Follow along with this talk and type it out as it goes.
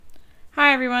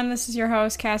Hi, everyone. This is your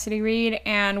host, Cassidy Reed,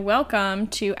 and welcome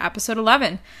to episode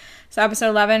 11. So, episode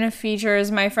 11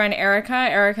 features my friend Erica.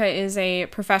 Erica is a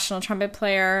professional trumpet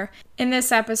player. In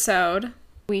this episode,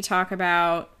 we talk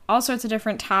about all sorts of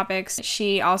different topics.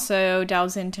 She also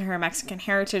delves into her Mexican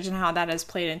heritage and how that has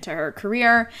played into her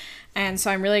career. And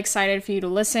so I'm really excited for you to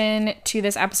listen to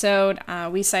this episode.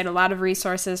 We cite a lot of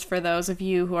resources for those of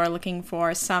you who are looking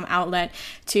for some outlet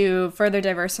to further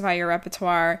diversify your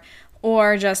repertoire,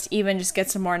 or just get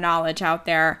some more knowledge out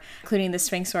there, including the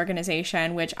Sphinx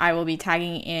organization, which I will be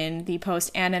tagging in the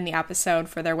post and in the episode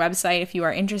for their website if you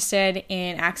are interested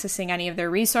in accessing any of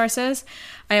their resources.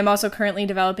 I am also currently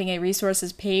developing a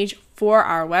resources page for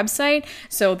our website,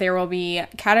 so there will be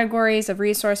categories of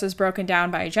resources broken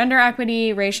down by gender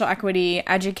equity, racial equity,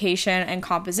 education, and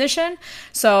composition.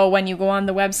 So when you go on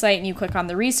the website and you click on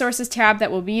the resources tab that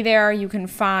will be there, you can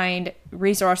find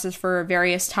resources for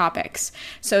various topics.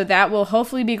 So that will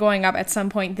hopefully be going up at some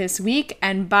point this week,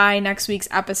 and by next week's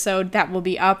episode, that will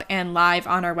be up and live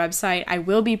on our website. I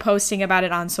will be posting about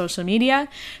it on social media,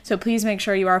 so please make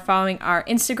sure you are following our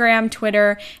Instagram,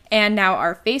 Twitter, and now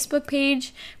our Facebook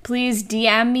page. Please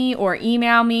DM me or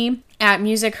email me at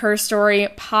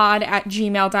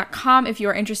musicherstorypod@gmail.com if you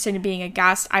are interested in being a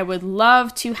guest. I would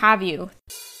love to have you.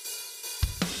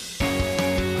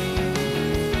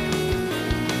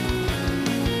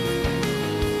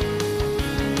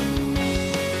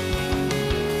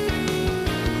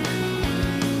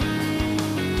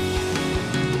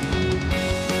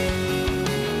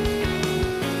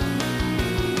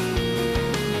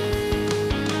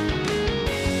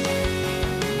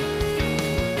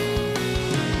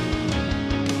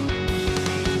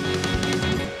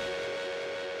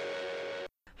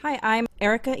 Hi, I'm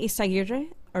Erica Izaguirre,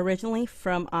 originally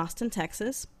from Austin,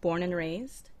 Texas, born and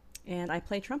raised, and I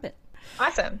play trumpet.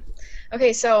 Awesome.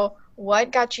 Okay, so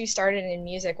what got you started in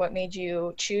music? What made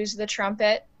you choose the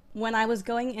trumpet? When I was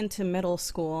going into middle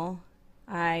school,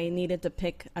 I needed to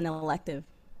pick an elective,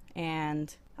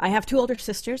 and I have two older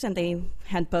sisters, and they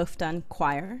had both done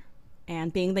choir,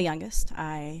 and being the youngest,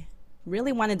 I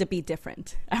really wanted to be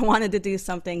different. I wanted to do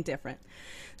something different.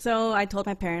 So I told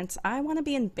my parents, I want to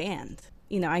be in band.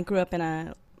 You know, I grew up in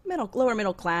a lower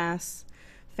middle class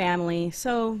family,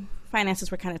 so finances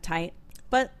were kind of tight.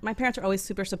 But my parents are always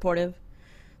super supportive,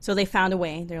 so they found a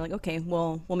way. They're like, okay,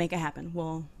 we'll make it happen.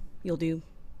 You'll do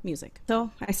music.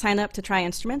 So I signed up to try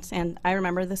instruments, and I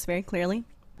remember this very clearly.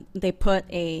 They put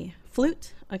a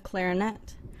flute, a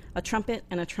clarinet, a trumpet,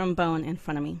 and a trombone in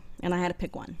front of me, and I had to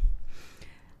pick one.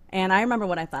 And I remember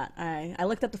what I thought. I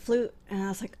looked at the flute, and I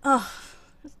was like, oh,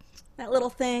 that little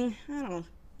thing, I don't know.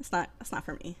 That's not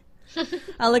for me.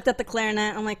 I looked at the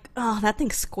clarinet. I'm like, oh, that thing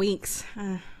squeaks.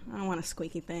 I don't want a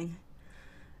squeaky thing.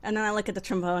 And then I look at the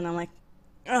trombone. I'm like,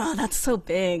 oh, that's so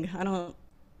big. I don't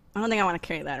think I want to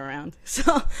carry that around.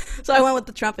 So I went with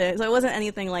the trumpet. So it wasn't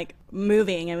anything like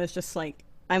moving. It was just like,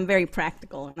 I'm very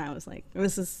practical. And I was like,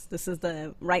 this is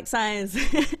the right size,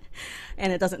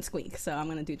 and it doesn't squeak. So I'm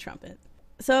gonna do trumpet.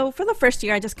 So for the first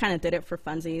year, I just kind of did it for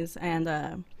funsies,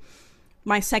 and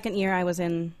my second year, I was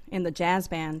in the jazz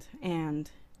band,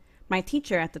 and my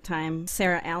teacher at the time,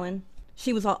 Sarah Allen,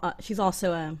 she's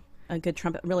also a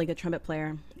really good trumpet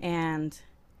player, and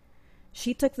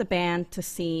she took the band to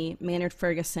see Maynard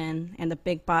Ferguson and the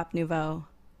Big Bop Nouveau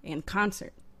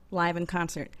live in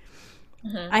concert.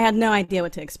 Mm-hmm. I had no idea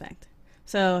what to expect.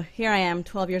 So here I am,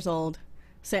 12 years old,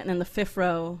 sitting in the fifth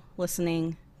row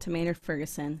listening to Maynard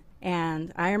Ferguson,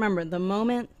 and I remember the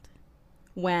moment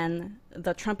when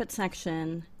the trumpet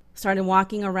section started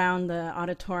walking around the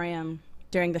auditorium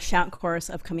during the shout chorus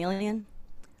of Chameleon.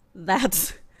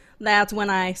 That's when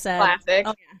I said, classic.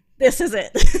 Oh, yeah, this is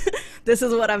it. This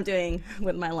is what I'm doing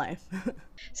with my life.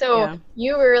 So yeah.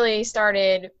 You really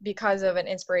started because of an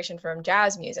inspiration from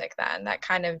jazz music then, that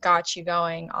kind of got you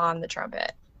going on the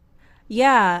trumpet.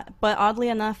 Yeah, but oddly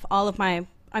enough,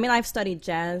 I've studied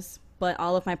jazz, but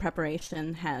all of my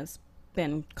preparation has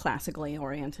been classically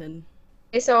oriented.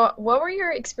 So what were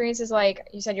your experiences like?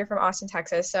 You said you're from Austin,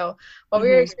 Texas. So what were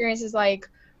your experiences like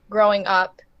growing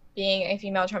up, being a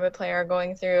female trumpet player,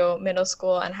 going through middle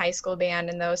school and high school band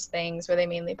and those things? Were they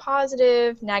mainly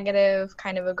positive, negative,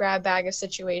 kind of a grab bag of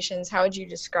situations? How would you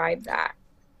describe that?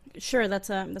 Sure, that's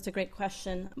a great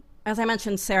question. As I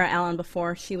mentioned Sarah Allen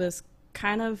before, she was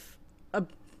kind of a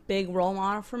big role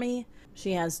model for me.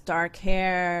 She has dark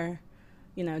hair,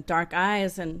 dark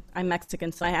eyes, and I'm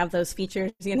Mexican, so I have those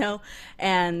features,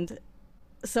 and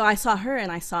so I saw her,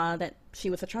 and I saw that she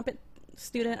was a trumpet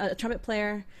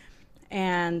player,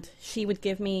 and she would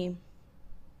give me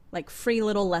like free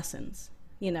little lessons,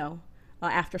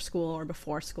 after school or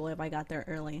before school if I got there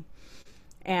early.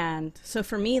 And so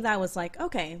for me, that was like,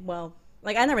 okay, well,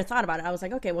 like I never thought about it. I was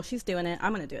like, okay, well, she's doing it.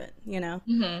 I'm going to do it, you know?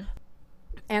 Mm-hmm.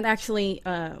 And actually,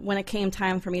 when it came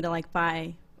time for me to like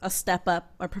buy a step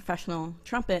up or professional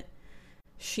trumpet,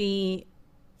 she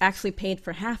actually paid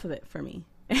for half of it for me.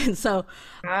 And so,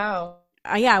 Wow.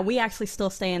 yeah, we actually still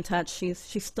stay in touch. She's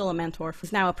still a mentor.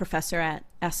 She's now a professor at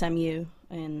SMU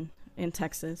in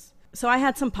Texas. So I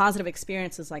had some positive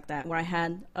experiences like that where I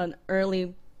had an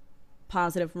early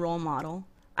positive role model.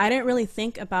 I didn't really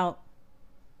think about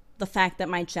the fact that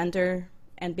my gender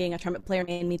and being a trumpet player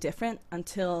made me different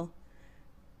until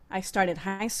I started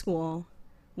high school,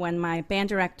 when my band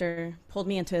director pulled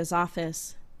me into his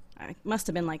office. I must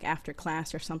have been like after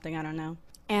class or something, I don't know.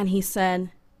 And he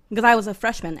said, because I was a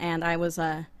freshman and I was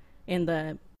in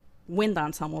the wind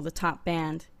ensemble, the top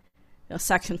band, a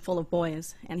section full of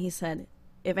boys. And he said,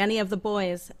 if any of the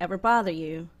boys ever bother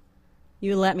you,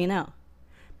 you let me know.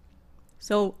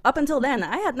 So up until then,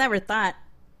 I had never thought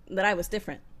that I was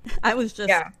different. I was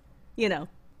just, you know,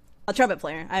 a trumpet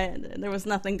player. There was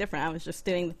nothing different. I was just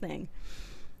doing the thing.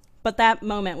 But that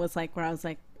moment was like where I was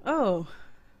like, oh,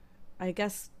 I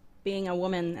guess being a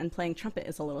woman and playing trumpet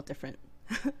is a little different.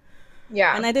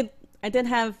 Yeah. And I did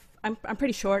have, I'm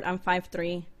pretty short, I'm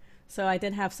 5'3", so I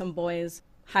did have some boys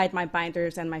hide my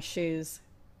binders and my shoes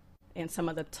in some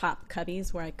of the top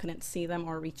cubbies where I couldn't see them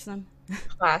or reach them.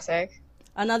 Classic.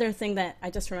 Another thing that I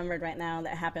just remembered right now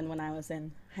that happened when I was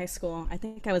in high school, I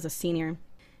think I was a senior,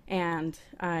 and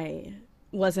I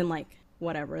was in like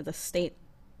whatever, the state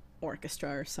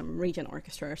orchestra or some region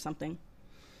orchestra or something.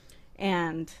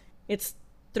 And it's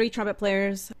 3 trumpet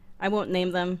players. I won't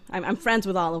name them. I'm friends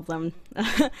with all of them.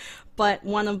 But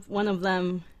one of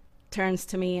them turns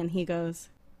to me and he goes,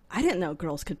 I didn't know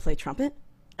girls could play trumpet.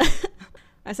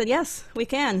 I said, yes, we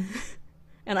can.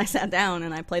 And I sat down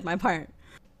and I played my part.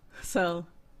 So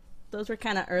those were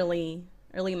kind of early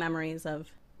memories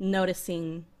of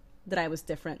noticing that I was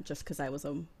different just because I was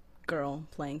a girl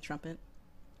playing trumpet.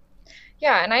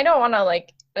 Yeah, and I don't want to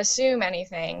like assume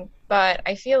anything, but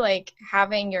I feel like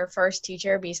having your first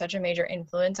teacher be such a major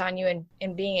influence on you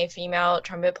and being a female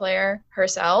trumpet player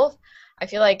herself, I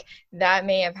feel like that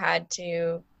may have had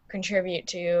to contribute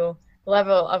to the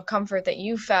level of comfort that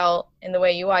you felt in the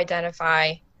way you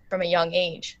identify from a young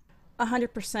age.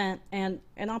 100%. And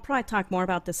I'll probably talk more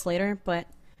about this later, but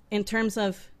in terms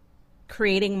of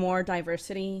creating more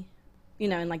diversity, you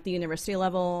know, in like the university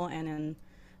level and in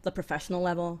the professional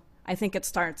level, I think it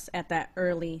starts at that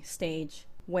early stage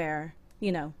where,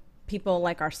 you know, people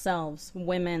like ourselves,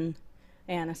 women,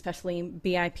 and especially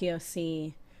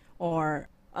BIPOC or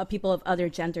people of other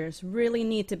genders really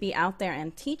need to be out there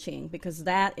and teaching, because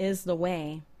that is the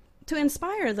way to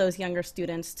inspire those younger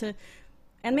students to,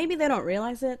 and maybe they don't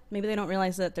realize it. Maybe they don't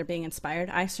realize that they're being inspired.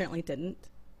 I certainly didn't.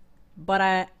 But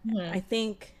I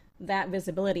think that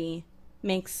visibility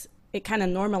makes it kind of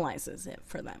normalizes it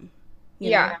for them.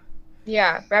 You know?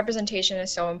 Yeah, representation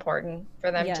is so important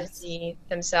for them to see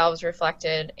themselves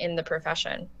reflected in the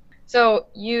profession. So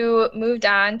you moved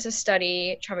on to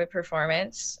study trumpet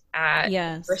performance at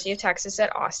University of Texas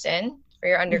at Austin for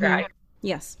your undergrad. Mm-hmm.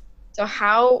 Yes. So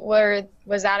how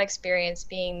was that experience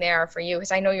being there for you?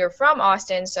 Because I know you're from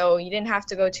Austin, so you didn't have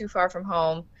to go too far from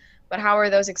home. But how were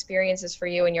those experiences for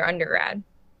you in your undergrad?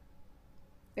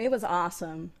 It was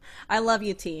awesome. I love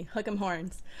UT. Hook 'em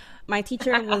horns. My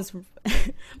teacher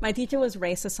was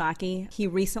Ray Sasaki. He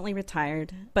recently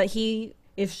retired, but he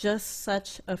is just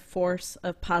such a force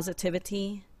of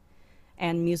positivity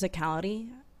and musicality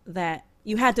that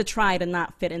you had to try to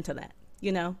not fit into that,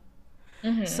 you know?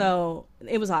 Mm-hmm. So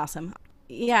it was awesome.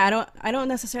 Yeah, I don't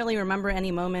necessarily remember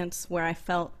any moments where I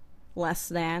felt less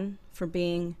than for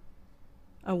being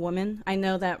a woman. I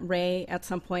know that Ray, at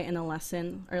some point in a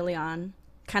lesson early on,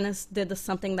 kind of did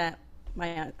something that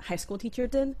my high school teacher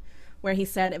did, where he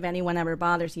said, if anyone ever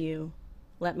bothers you,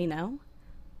 let me know.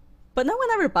 But no one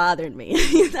ever bothered me,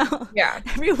 you know? Yeah.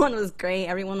 Everyone was great.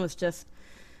 Everyone was just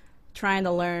trying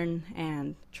to learn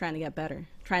and trying to get better,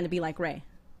 trying to be like Ray,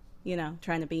 you know,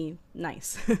 trying to be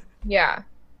nice. Yeah.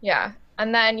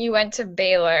 And then you went to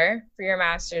Baylor for your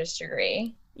master's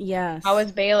degree. Yes. How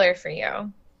was Baylor for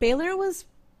you? Baylor was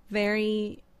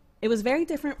very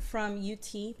different from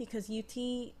UT because UT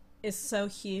is so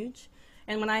huge.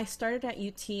 And when I started at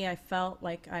UT, I felt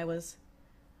like I was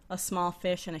a small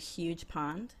fish in a huge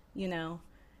pond, you know,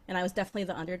 and I was definitely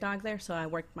the underdog there, so I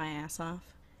worked my ass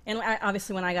off. And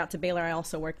obviously when I got to Baylor, I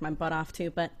also worked my butt off too,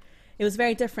 but it was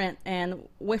very different. And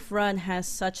Whiff Run has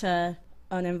such an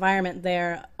environment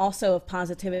there also of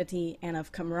positivity and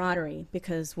of camaraderie,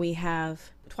 because we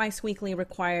have twice weekly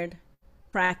required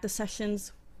practice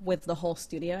sessions with the whole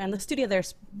studio. And the studio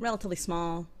there's relatively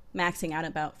small, maxing out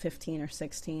about 15 or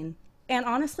 16. And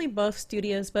honestly, both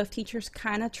studios, both teachers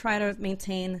kind of try to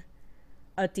maintain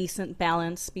a decent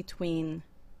balance between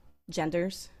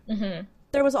genders. Mm-hmm.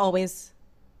 There was always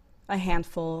a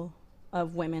handful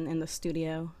of women in the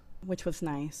studio, which was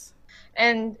nice.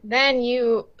 And then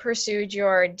you pursued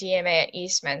your DMA at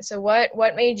Eastman. So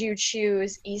what made you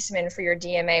choose Eastman for your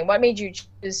DMA? What made you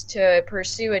choose to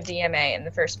pursue a DMA in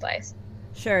the first place?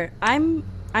 Sure. I'm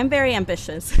very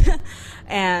ambitious.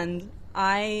 And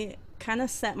I kind of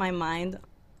set my mind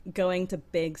going to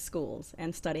big schools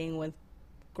and studying with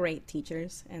great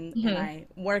teachers, and I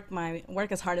work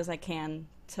as hard as I can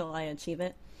till I achieve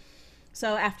it.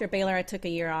 So after Baylor, I took a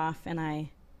year off, and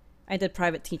I did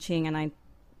private teaching, and I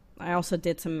also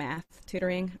did some math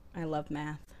tutoring. I love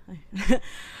math.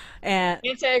 And I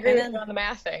can't say I agree with you on the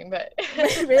math thing, but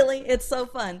really, it's so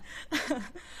fun.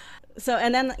 So,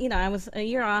 and then, I was a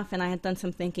year off, and I had done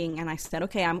some thinking, and I said,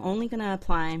 okay, I'm only going to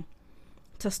apply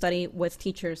to study with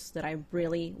teachers that I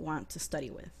really want to study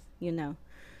with,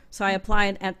 So I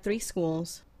applied at 3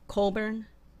 schools: Colburn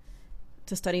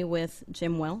to study with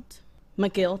Jim Wilt,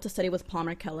 McGill to study with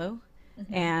Palmer Kello,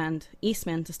 and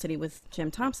Eastman to study with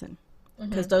Jim Thompson.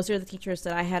 Because those are the teachers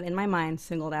that I had in my mind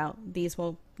singled out. These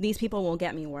people will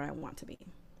get me where I want to be.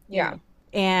 Yeah.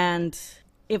 And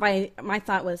my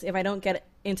thought was, if I don't get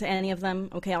into any of them,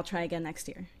 okay, I'll try again next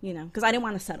year, because I didn't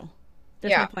want to settle.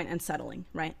 There's no point in settling,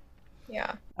 right?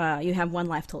 Yeah. You have one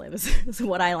life to live, is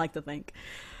what I like to think.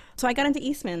 So I got into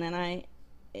Eastman, and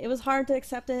it was hard to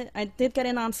accept it. I did get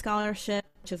in on scholarship,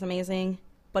 which is amazing,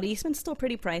 but Eastman's still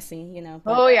pretty pricey,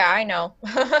 But, oh, yeah, I know.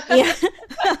 Yeah.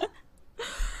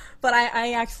 But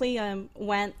I actually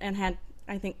went and had,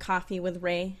 I think, coffee with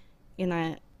Ray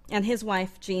and his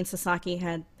wife, Jean Sasaki,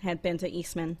 had been to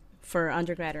Eastman for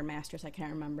undergrad or master's, I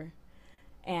can't remember.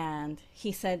 And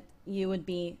he said, you would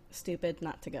be stupid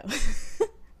not to go.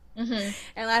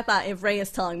 And I thought, if Ray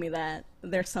is telling me that,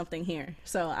 there's something here.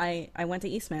 So I went to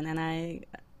Eastman, and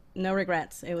no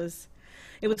regrets. It was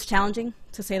challenging,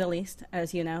 to say the least,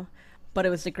 as you know, but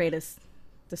it was the greatest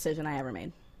decision I ever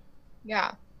made.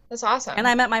 Yeah, that's awesome. And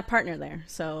I met my partner there,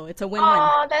 so it's a win-win.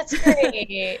 Oh, that's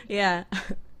great. Yeah.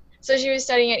 So she was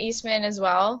studying at Eastman as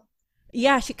well?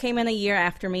 Yeah, she came in a year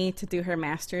after me to do her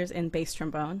master's in bass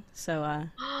trombone. So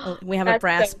we have a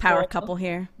brass power couple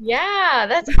here. Yeah,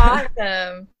 that's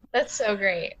awesome. That's so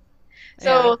great.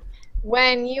 So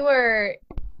when you were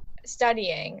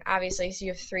studying, obviously, so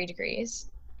you have 3 degrees.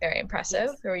 Very impressive.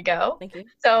 Yes. Here we go. Thank you.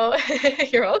 So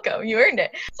you're welcome. You earned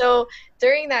it. So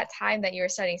during that time that you were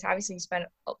studying, so obviously you spent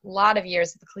a lot of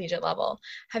years at the collegiate level.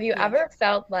 Have you ever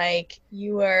felt like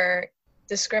you were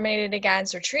discriminated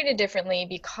against or treated differently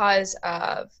because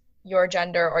of your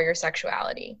gender or your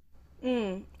sexuality?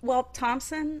 Well,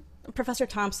 Professor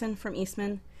Thompson from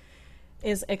Eastman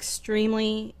is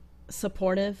extremely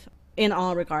supportive in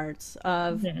all regards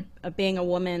of being a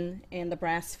woman in the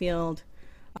brass field,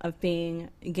 of being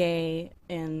gay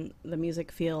in the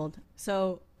music field.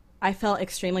 So I felt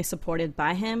extremely supported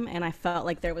by him, and I felt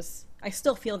like I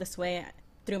still feel this way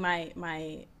through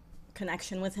my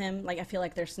connection with him. Like, I feel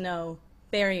like there's no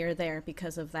barrier there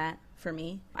because of that for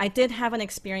me. I did have an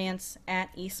experience at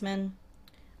Eastman.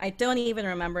 I don't even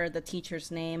remember the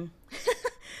teacher's name.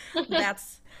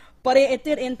 But it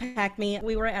did impact me.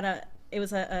 We were at it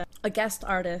was a guest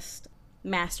artist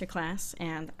masterclass,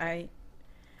 and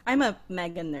I'm a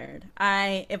mega nerd.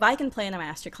 If I can play in a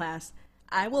masterclass,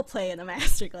 I will play in a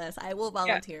masterclass. I will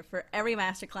volunteer for every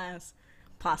masterclass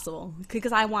possible,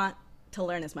 because I want to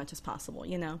learn as much as possible,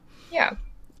 Yeah.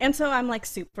 And so I'm like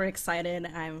super excited.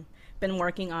 I've been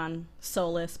working on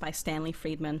Solace by Stanley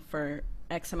Friedman for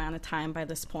X amount of time by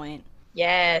this point.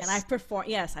 Yes. And I've performed,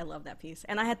 yes, I love that piece.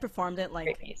 And I had performed it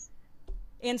like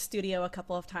in studio a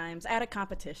couple of times, at a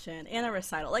competition, in a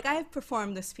recital. Like, I've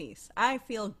performed this piece. I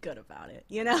feel good about it,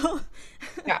 Yeah.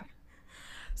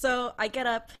 So I get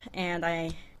up, and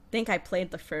I think I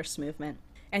played the first movement,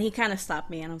 and he kind of stopped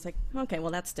me, and I was like, okay,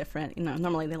 well, that's different.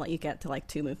 Normally they let you get to like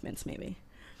 2 movements maybe.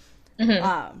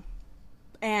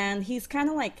 And he's kind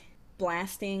of like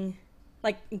blasting,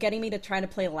 like getting me to try to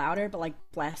play louder, but like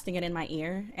blasting it in my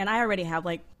ear. And I already have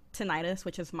like tinnitus,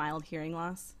 which is mild hearing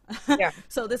loss. Yeah.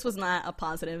 So this was not a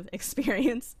positive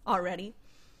experience already.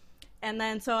 And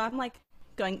then so I'm like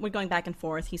we're going back and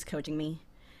forth. He's coaching me.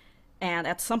 And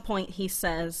at some point he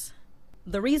says,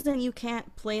 the reason you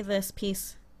can't play this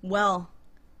piece well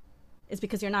is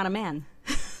because you're not a man.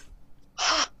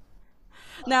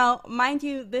 Now, mind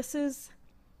you, this is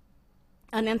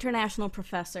an international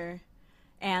professor,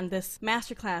 and this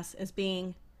masterclass is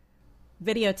being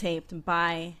videotaped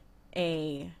by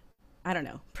a, I don't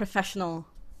know, professional,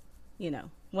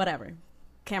 whatever,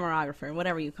 camerographer,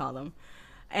 whatever you call them.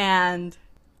 And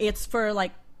it's for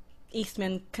like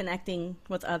Eastman connecting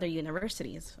with other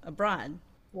universities abroad.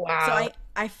 Wow. So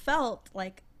I felt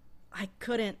like I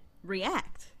couldn't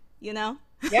react, you know?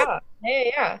 Yeah.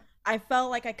 Yeah. I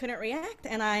felt like I couldn't react,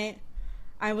 and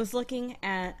I was looking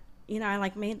at,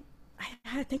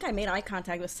 I think I made eye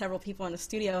contact with several people in the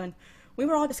studio, and we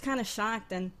were all just kind of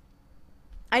shocked, and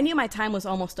I knew my time was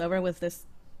almost over with this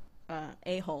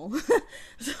a-hole.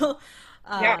 So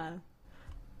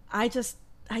I just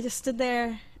stood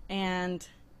there, and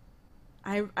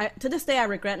I to this day I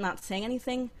regret not saying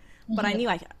anything, but I knew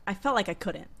I felt like I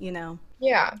couldn't, you know?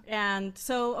 Yeah. And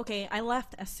so, okay, I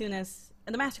left as soon as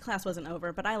the master class wasn't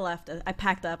over, but I left. I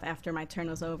packed up after my turn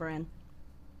was over, and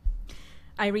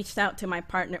I reached out to my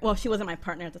partner. Well, she wasn't my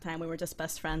partner at the time. We were just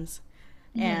best friends.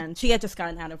 And she had just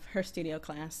gotten out of her studio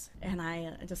class, and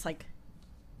I just, like,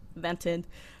 vented.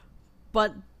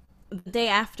 But the day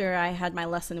after, I had my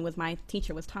lesson with my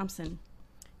teacher, with Thompson,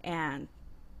 and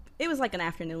it was like an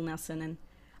afternoon lesson, and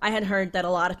I had heard that a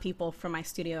lot of people from my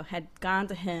studio had gone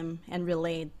to him and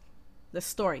relayed the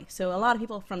story. So a lot of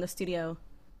people from the studio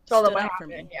Told them stood what up for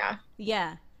me. happened, yeah.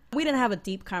 Yeah. We didn't have a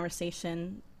deep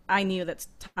conversation. I knew that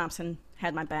Thompson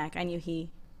had my back. I knew he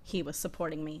was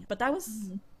supporting me. But that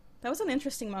was an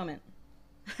interesting moment.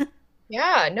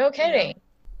 Yeah, no kidding. Yeah.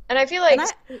 And I feel like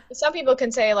some people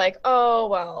can say, like, oh,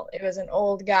 well, it was an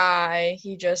old guy.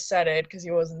 He just said it because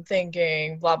he wasn't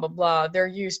thinking, blah, blah, blah. They're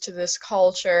used to this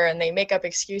culture, and they make up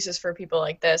excuses for people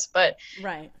like this. But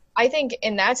right. I think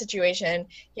in that situation,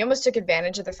 he almost took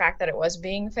advantage of the fact that it was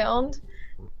being filmed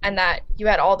and that you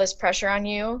had all this pressure on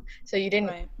you. So you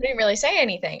didn't really say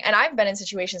anything. And I've been in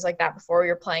situations like that before, where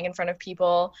you're playing in front of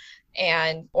people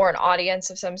or an audience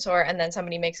of some sort, and then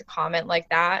somebody makes a comment like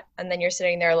that. And then you're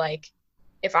sitting there like,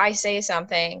 if I say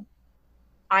something,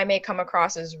 I may come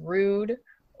across as rude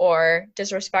or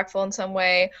disrespectful in some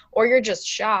way, or you're just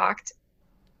shocked.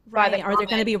 Right. Are there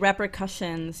going to be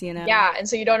repercussions, you know? Yeah, and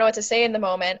so you don't know what to say in the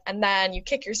moment, and then you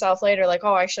kick yourself later like,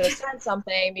 oh, I should have said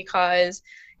something, because,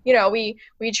 you know, we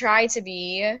try to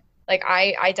be, like,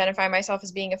 I identify myself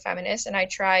as being a feminist, and I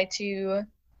try to, you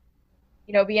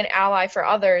know, be an ally for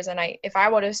others, and if I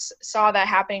would have saw that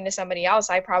happening to somebody else,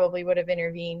 I probably would have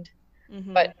intervened.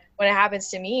 But when it happens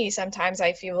to me, sometimes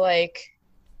I feel like,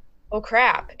 oh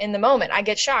crap, in the moment I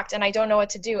get shocked and I don't know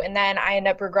what to do, and then I end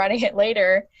up regretting it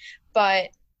later. But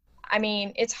I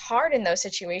mean, it's hard in those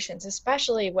situations,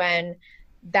 especially when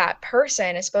that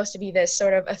person is supposed to be this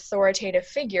sort of authoritative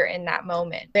figure in that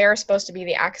moment. They're supposed to be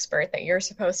the expert that you're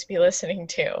supposed to be listening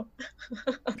to.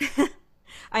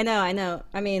 I know.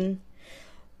 I mean,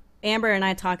 Amber and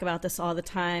I talk about this all the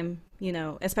time, you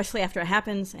know, especially after it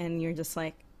happens, and you're just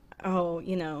like, oh,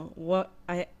 you know, what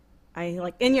I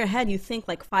like, in your head you think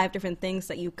like 5 different things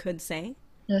that you could say,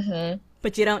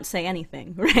 but you don't say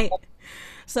anything, right?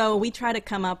 So we try to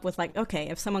come up with, like, okay,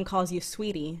 if someone calls you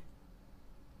sweetie,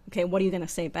 okay, what are you going to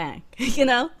say back? You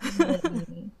know?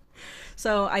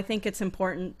 So I think it's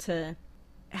important to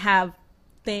have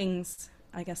things,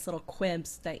 I guess, little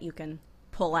quibs that you can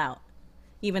pull out,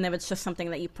 even if it's just something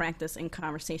that you practice in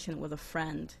conversation with a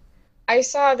friend. I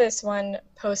saw this one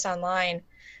post online,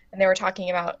 and they were talking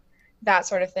about that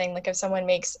sort of thing. Like, if someone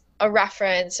makes a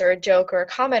reference or a joke or a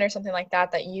comment or something like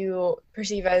that that you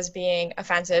perceive as being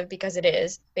offensive, because it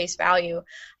is face value,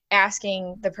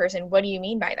 asking the person, what do you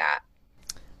mean by that?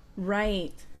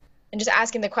 Right. And just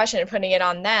asking the question and putting it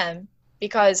on them,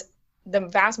 because the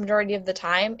vast majority of the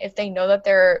time, if they know that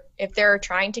if they're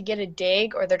trying to get a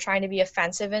dig or they're trying to be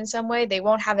offensive in some way, they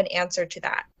won't have an answer to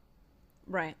that.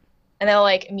 Right. And they'll,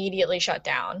 like, immediately shut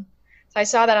down. So I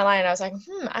saw that online, and I was like,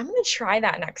 I'm going to try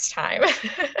that next time.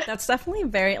 That's definitely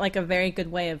a very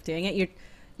good way of doing it.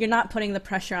 You're not putting the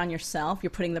pressure on yourself. You're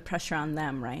putting the pressure on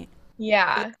them, right?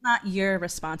 Yeah. It's not your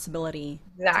responsibility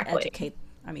to educate.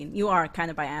 I mean, you are kind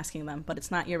of by asking them, but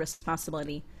it's not your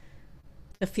responsibility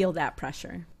to feel that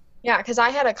pressure. Yeah, because I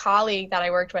had a colleague that I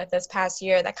worked with this past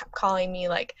year that kept calling me,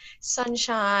 like,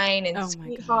 sunshine and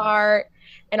sweetheart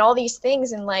and all these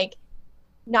things, and, like,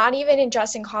 not even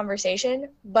just in conversation,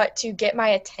 but to get my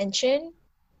attention,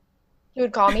 he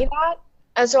would call me that.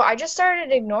 And so I just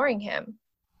started ignoring him.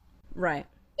 Right.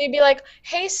 He'd be like,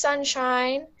 hey,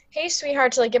 sunshine, hey,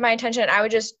 sweetheart, to, like, get my attention. And I would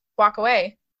just walk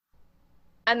away.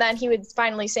 And then he would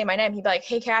finally say my name. He'd be like,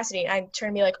 hey, Cassidy. And I'd turn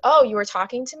and be like, oh, you were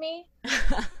talking to me?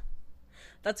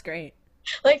 That's great.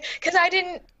 Like, because I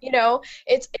didn't, you know,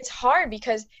 it's hard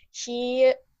because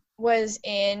he was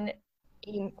in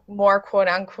a more quote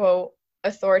unquote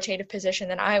authoritative position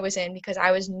than I was in, because I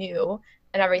was new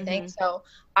and everything. So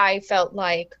I felt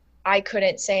like I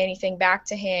couldn't say anything back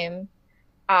to him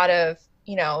out of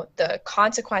the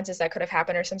consequences that could have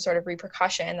happened or some sort of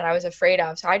repercussion that I was afraid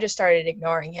of. So I just started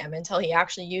ignoring him until he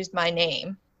actually used my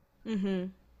name. Mm-hmm.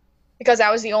 Because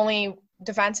that was the only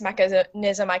defense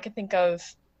mechanism I could think of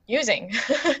using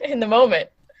in the moment.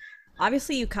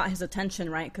 Obviously, you caught his attention,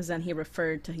 right? Because then he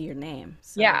referred to your name.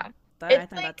 So Yeah. I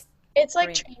think It's like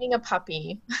great. training a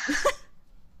puppy.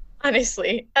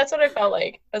 Honestly, that's what I felt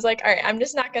like. I was like, all right, I'm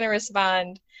just not going to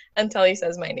respond until he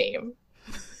says my name.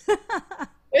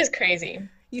 It was crazy.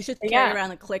 You should But carry yeah,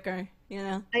 around a clicker, you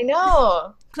know? I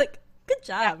know. Click. Good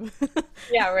job.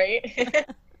 Yeah, right.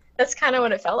 That's kind of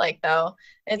what it felt like, though.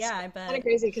 It's Yeah, I kind of bet.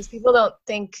 crazy because people don't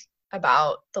think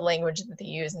about the language that they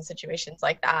use in situations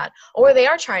like that, or they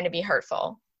are trying to be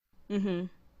hurtful. Mm-hmm.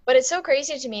 But it's so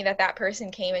crazy to me that that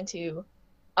person came into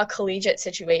a collegiate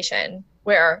situation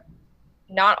where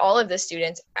not all of the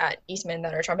students at Eastman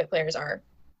that are trumpet players are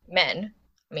men.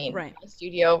 I mean, Right. my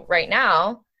studio right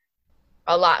now,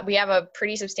 we have a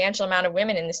pretty substantial amount of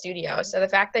women in the studio. So the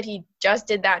fact that he just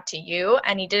did that to you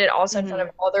and he did it also in front Mm-hmm.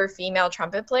 of other female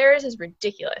trumpet players is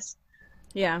ridiculous.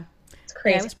 Yeah. It's Yeah, it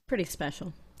crazy. was pretty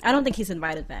special. I don't think he's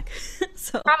invited back.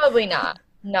 So, Probably not.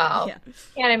 No, yeah.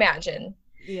 can't imagine.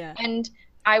 Yeah. And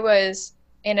I was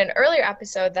in an earlier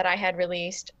episode that I had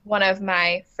released, one of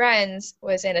my friends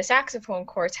was in a saxophone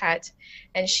quartet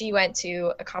and she went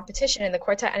to a competition and the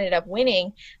quartet ended up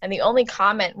winning. And the only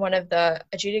comment one of the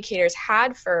adjudicators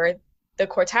had for the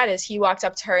quartet is he walked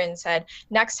up to her and said,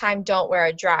 "Next time, don't wear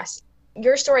a dress."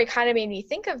 Your story kind of made me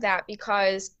think of that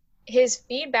because his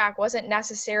feedback wasn't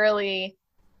necessarily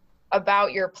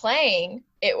about your playing.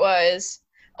 It was,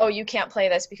 "Oh, you can't play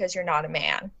this because you're not a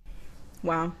man."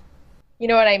 Wow. You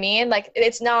know what I mean? Like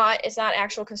it's not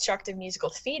actual constructive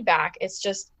musical feedback. It's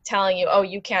just telling you, "Oh,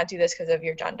 you can't do this because of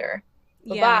your gender."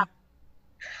 Yeah.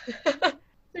 Bye-bye.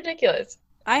 Ridiculous.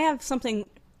 I have something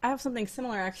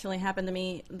similar actually happened to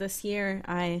me this year.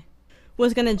 I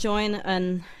was going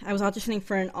to I was auditioning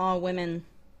for an all-women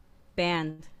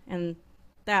band, and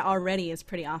that already is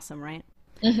pretty awesome, right?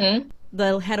 Mm-hmm.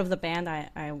 The head of the band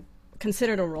I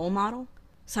considered a role model.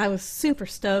 So I was super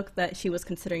stoked that she was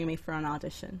considering me for an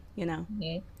audition, you know?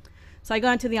 Mm-hmm. So I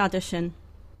go into the audition.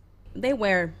 They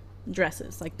wear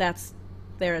dresses. Like, that's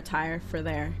their attire for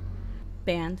their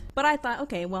band. But I thought,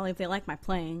 okay, well, if they like my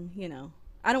playing, you know,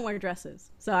 I don't wear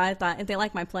dresses. So I thought if they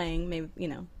like my playing, maybe, you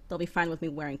know, they'll be fine with me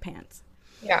wearing pants.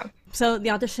 Yeah. So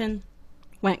the audition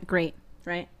went great,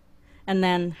 right? And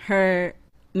then her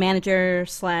manager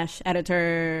slash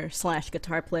editor slash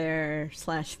guitar player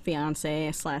slash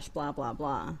fiance slash blah blah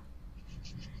blah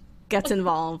gets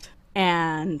involved,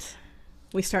 and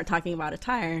we start talking about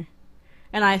attire,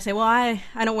 and I say, well, I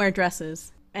don't wear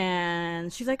dresses,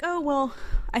 and she's like, oh, well,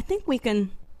 I think we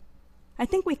can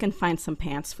find some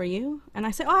pants for you. And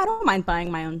I say, oh, I don't mind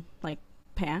buying my own, like,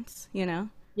 pants, you know?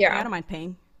 Yeah. I don't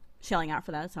mind shelling out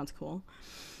for that. It sounds cool.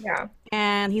 Yeah.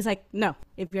 And he's like, no,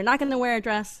 if you're not going to wear a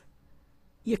dress,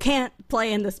 you can't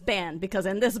play in this band, because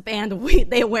in this band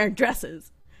they wear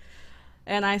dresses.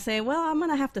 And I say, well, I'm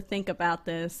going to have to think about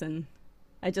this. And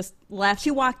I just left. She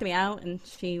walked me out, and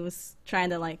she was trying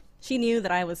to, like, she knew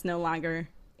that I was no longer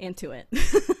into it.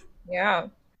 Yeah.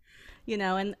 You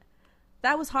know, and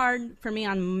that was hard for me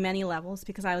on many levels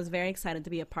because I was very excited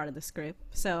to be a part of this group.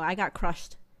 So I got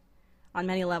crushed on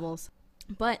many levels.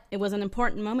 But it was an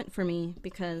important moment for me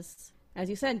because, as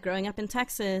you said, growing up in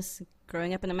Texas,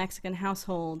 growing up in a Mexican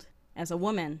household, as a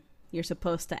woman, you're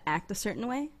supposed to act a certain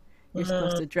way. You're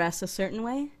supposed to dress a certain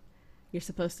way. You're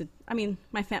supposed to, I mean,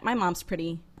 my mom's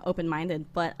pretty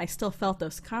open-minded, but I still felt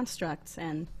those constructs.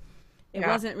 And it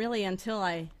wasn't really until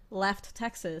I left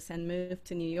Texas and moved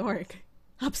to New York,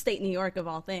 upstate New York of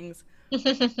all things,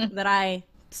 that I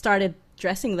started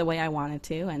dressing the way I wanted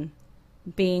to and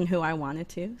being who I wanted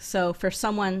to. So for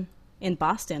someone in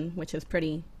Boston, which is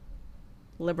pretty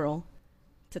liberal,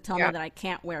 to tell me that I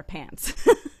can't wear pants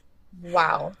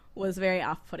Wow. was very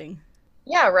off-putting.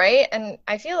 Yeah, right? And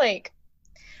I feel like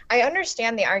I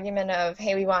understand the argument of,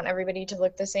 hey, we want everybody to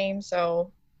look the same,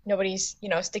 so nobody's,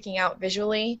 sticking out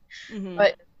visually. Mm-hmm.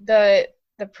 But the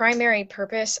primary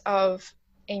purpose of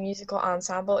a musical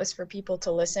ensemble is for people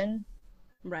to listen,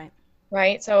 Right.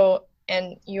 right? So,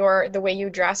 and the way you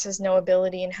dress has no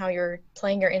ability in how you're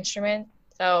playing your instrument.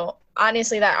 So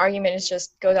honestly, that argument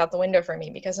just goes out the window for me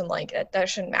because I'm like, that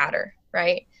shouldn't matter,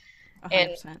 right?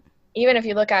 100%. And even if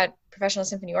you look at professional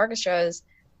symphony orchestras,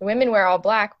 the women wear all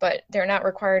black, but they're not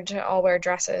required to all wear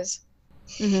dresses.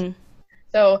 Mm-hmm.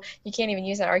 So you can't even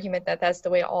use that argument that that's the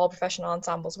way all professional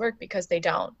ensembles work, because they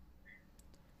don't.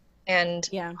 And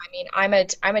Yeah. I mean,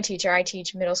 I'm a teacher. I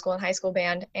teach middle school and high school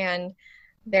band, and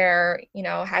there,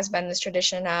 has been this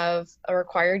tradition of a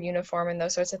required uniform and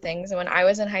those sorts of things. And when I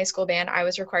was in high school band, I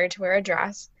was required to wear a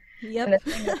dress. And the Yep.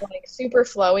 thing was like super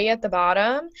flowy at the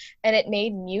bottom, and it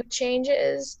made mute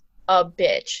changes a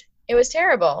bitch. It was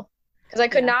terrible because I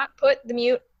could Yeah. not put the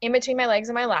mute in between my legs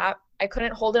and my lap. I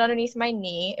couldn't hold it underneath my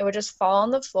knee. It would just fall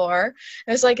on the floor.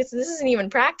 It was like, this isn't even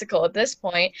practical at this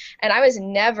point. And I was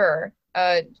never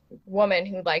a woman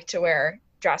who liked to wear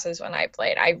dresses when I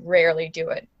played. I rarely do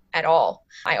it at all.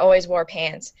 I always wore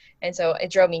pants. And so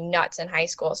it drove me nuts in high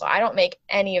school. So I don't make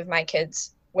any of my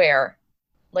kids wear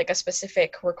like a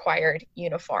specific required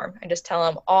uniform. I just tell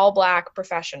them all black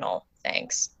professional,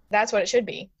 thanks. That's what it should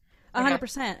be. A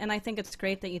 100%. And I think it's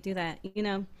great that you do that.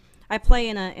 I play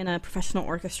in a professional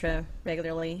orchestra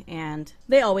regularly, and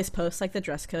they always post like the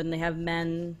dress code, and they have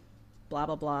men, blah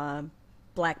blah blah,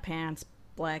 black pants,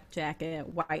 black jacket,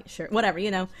 white shirt, whatever.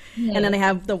 Yeah. And then they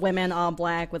have the women all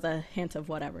black with a hint of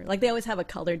whatever. Like they always have a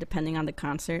color depending on the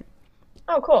concert.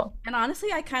 Oh, cool. And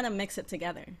honestly, I kind of mix it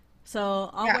together. So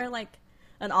I'll Yeah. wear like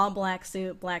an all black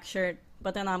suit, black shirt,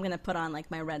 but then I'm gonna put on like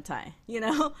my red tie,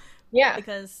 Yeah.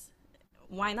 because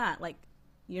why not? Like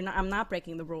I'm not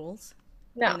breaking the rules,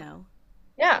 No. you know.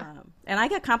 Yeah. And I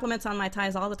get compliments on my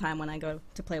ties all the time when I go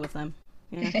to play with them.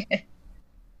 Yeah.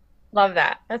 Love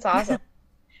that. That's awesome.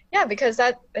 Yeah, because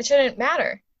that shouldn't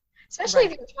matter. Especially if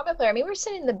Right. you're a trumpet player. I mean, we're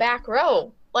sitting in the back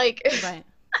row. Like, Right.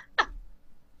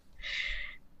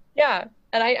 yeah.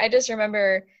 And I just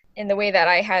remember in the way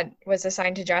that was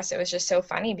assigned to dress, it was just so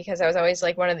funny because I was always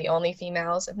like one of the only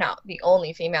females, if not the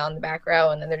only female in the back row.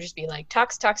 And then there'd just be like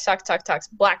tux, tux, tux, tux, tux,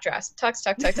 black dress, tux,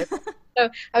 tux, tux, tux. So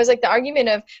I was like, the argument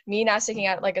of me not sticking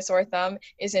out like a sore thumb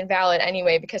is invalid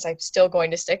anyway because I'm still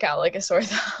going to stick out like a sore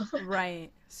thumb.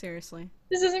 Right. Seriously.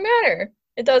 This doesn't matter.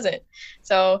 It doesn't.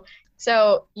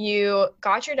 So you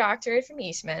got your doctorate from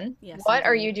Eastman. Yes, What I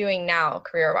are did. you doing now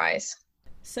career-wise?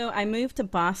 So I moved to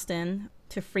Boston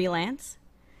to freelance,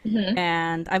 Mm-hmm.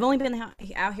 and I've only been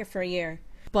out here for a year,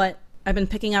 but I've been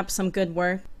picking up some good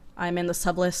work. I'm in the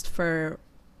sub list for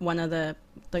one of the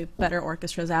better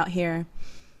orchestras out here.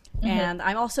 And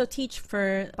I also teach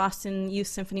for Boston Youth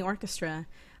Symphony Orchestra.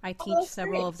 I teach that's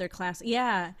several great. of their classes.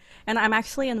 Yeah. And I'm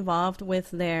actually involved with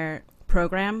their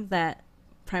program that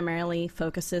primarily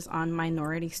focuses on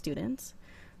minority students.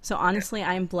 So honestly,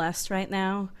 I'm blessed right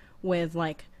now with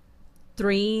like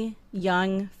 3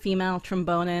 young female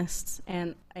trombonists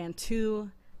and 2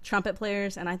 trumpet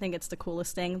players, and I think it's the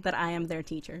coolest thing that I am their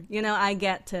teacher. I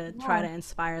get to try to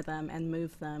inspire them and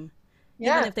move them.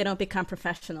 Yeah. Even if they don't become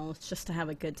professionals, just to have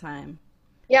a good time.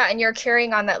 Yeah, and you're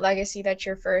carrying on that legacy that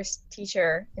your first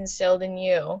teacher instilled in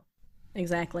you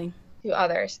Exactly. to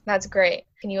others. That's great.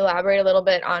 Can you elaborate a little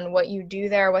bit on what you do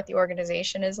there, what the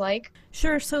organization is like?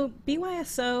 Sure. So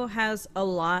BYSO has a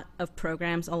lot of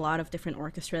programs, a lot of different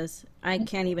orchestras. I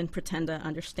can't even pretend to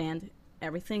understand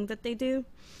everything that they do.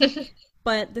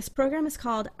 But this program is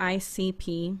called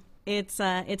ICP. It's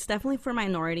definitely for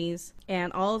minorities,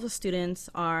 and all of the students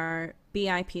are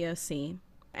BIPOC,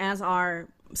 as are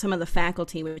some of the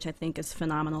faculty, which I think is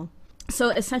phenomenal. So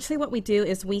essentially what we do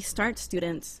is we start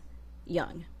students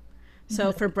young.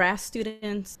 So for brass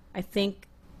students, I think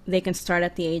they can start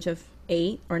at the age of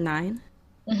 8 or 9.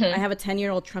 I have a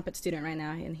 10-year-old trumpet student right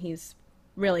now, and he's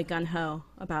really gung-ho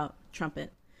about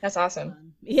trumpet. That's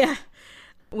awesome. Yeah.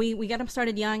 We get them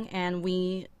started young, and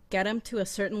we get them to a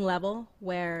certain level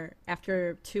where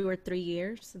after 2 or 3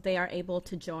 years, they are able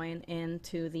to join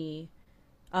into the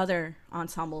other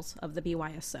ensembles of the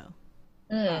BYSO,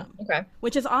 Okay.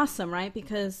 which is awesome, right?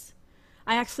 Because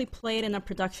I actually played in a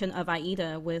production of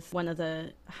Aida with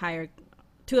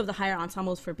two of the higher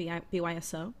ensembles for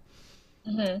BYSO.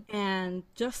 And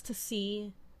just to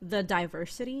see the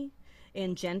diversity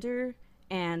in gender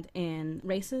and in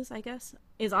races, I guess,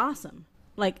 is awesome.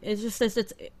 Like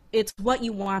it's what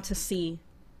you want to see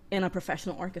in a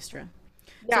professional orchestra.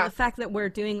 Yeah. So the fact that we're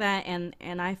doing that,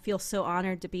 and I feel so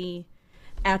honored to be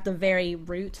at the very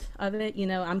root of it.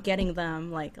 I'm getting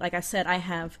them, like I said,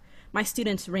 my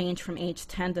students range from age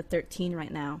 10 to 13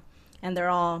 right now, and they're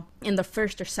all in the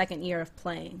first or second year of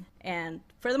playing. And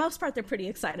for the most part, they're pretty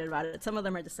excited about it. Some of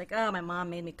them are just like, oh, my mom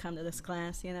made me come to this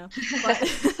class,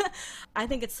 But I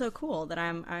think it's so cool that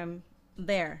I'm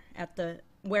there at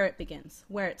where it begins,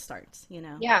 where it starts,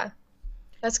 Yeah.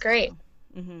 That's great.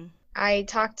 I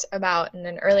talked about in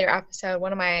an earlier episode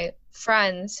one of my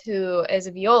friends who is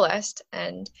a violist,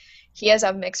 and he is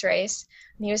of mixed race,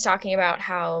 and he was talking about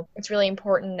how it's really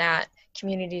important that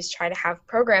communities try to have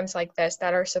programs like this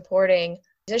that are supporting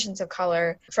musicians of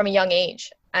color from a young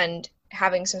age, and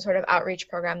having some sort of outreach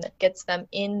program that gets them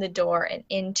in the door and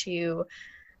into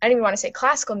I don't even want to say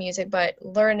classical music, but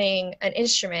learning an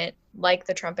instrument like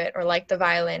the trumpet or like the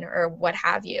violin or what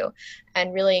have you,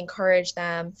 and really encourage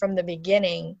them from the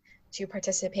beginning to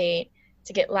participate,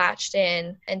 to get latched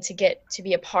in, and to get to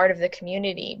be a part of the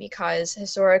community, because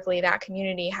historically that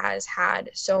community has had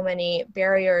so many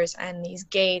barriers and these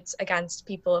gates against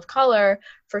people of color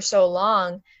for so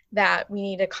long that we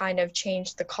need to kind of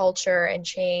change the culture and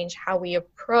change how we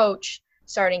approach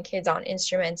starting kids on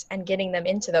instruments and getting them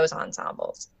into those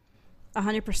ensembles.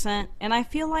 100%. And I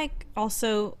feel like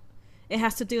also it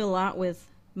has to do a lot with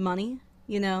money.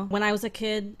 You know, when I was a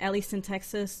kid, at least in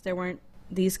Texas, there weren't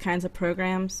these kinds of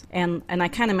programs. And I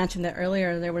kind of mentioned that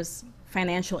earlier, there was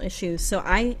financial issues. So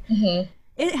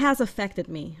it has affected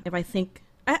me. If I think,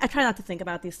 I try not to think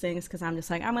about these things because I'm just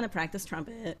like, I'm going to practice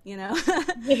trumpet, you know?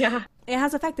 Yeah. It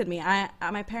has affected me.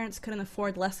 My parents couldn't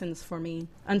afford lessons for me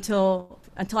until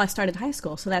I started high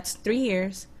school. So that's 3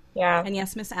 years. Yeah. And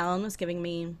yes, Miss Allen was giving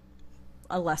me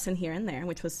a lesson here and there,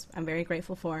 which I'm very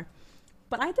grateful for.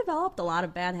 But I developed a lot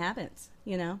of bad habits,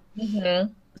 you know?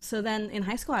 Mm-hmm. So then in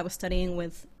high school, I was studying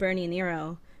with Bernie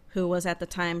Nero, who was at the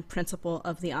time principal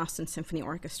of the Austin Symphony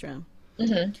Orchestra.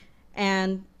 Mm-hmm.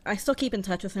 And I still keep in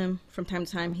touch with him from time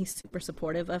to time. He's super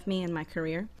supportive of me and my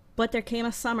career. But there came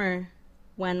a summer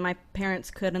when my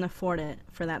parents couldn't afford it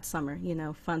for that summer. You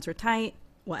know, funds were tight,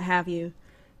 what have you.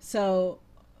 So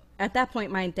at that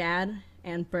point, my dad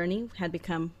and Bernie had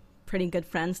become pretty good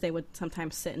friends. They would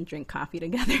sometimes sit and drink coffee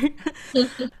together.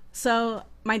 So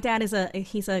my dad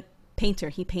he's a painter.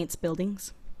 He paints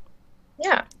buildings.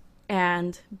 Yeah.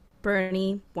 And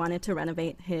Bernie wanted to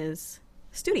renovate his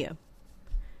studio.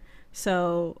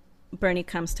 So Bernie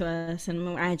comes to us,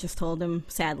 and I just told him,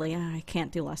 sadly, I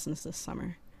can't do lessons this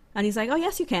summer. And he's like, oh,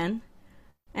 yes, you can.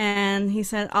 And he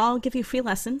said, I'll give you free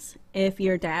lessons if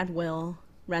your dad will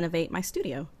renovate my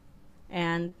studio.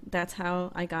 And that's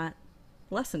how I got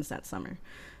lessons that summer.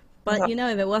 But, you know,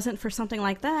 if it wasn't for something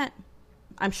like that,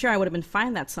 I'm sure I would have been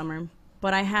fine that summer.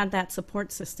 But I had that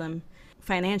support system,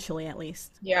 financially at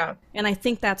least. Yeah. And I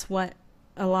think that's what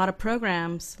a lot of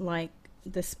programs like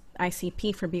this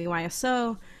ICP for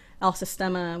BYSO, El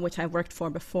Sistema, which I've worked for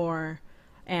before,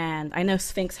 and I know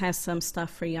Sphinx has some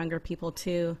stuff for younger people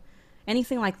too.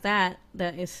 Anything like that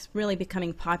is really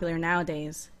becoming popular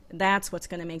nowadays, that's what's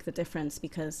going to make the difference,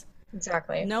 because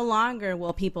exactly, no longer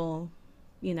will people,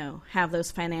 you know, have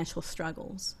those financial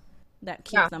struggles that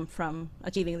keep them from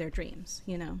achieving their dreams,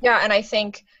 you know? Yeah, and I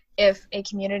think if a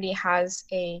community has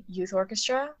a youth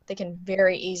orchestra, they can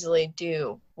very easily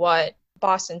do what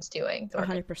Boston's doing.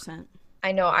 100%.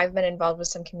 I know I've been involved with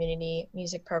some community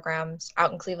music programs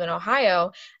out in Cleveland,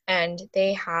 Ohio, and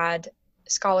they had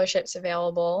scholarships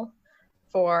available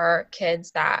for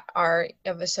kids that are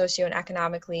of a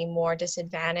socio-economically more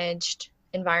disadvantaged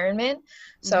environment.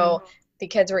 So the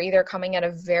kids were either coming at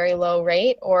a very low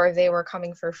rate or they were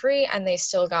coming for free, and they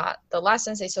still got the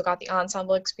lessons, they still got the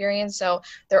ensemble experience. So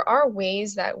there are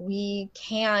ways that we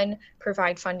can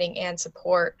provide funding and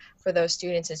support for those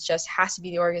students. It just has to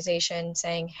be the organization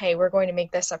saying, hey, we're going to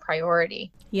make this a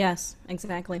priority. Yes,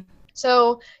 exactly.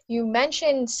 So you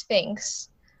mentioned Sphinx.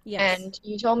 Yes. And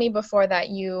you told me before that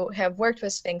you have worked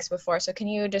with Sphinx before. So can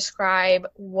you describe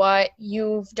what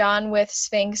you've done with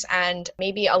Sphinx and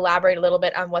maybe elaborate a little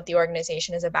bit on what the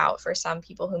organization is about for some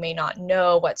people who may not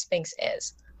know what Sphinx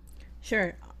is?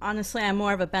 Sure. Honestly, I'm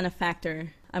more of a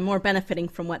benefactor. I'm more benefiting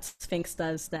from what Sphinx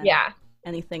does than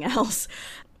anything else.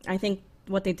 I think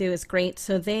what they do is great.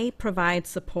 So they provide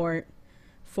support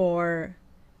for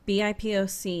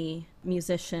BIPOC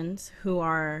musicians who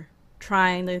are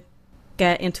trying to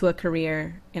get into a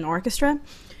career in orchestra.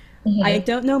 I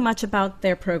don't know much about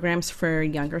their programs for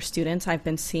younger students. I've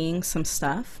been seeing some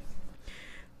stuff.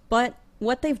 But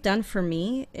what they've done for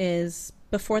me is,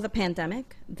 before the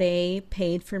pandemic, they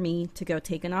paid for me to go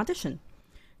take an audition.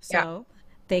 So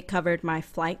they covered my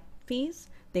flight fees,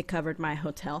 they covered my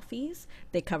hotel fees,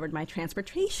 they covered my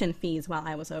transportation fees while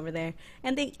I was over there,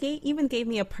 and they even gave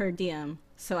me a per diem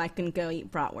so I can go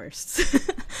eat bratwursts.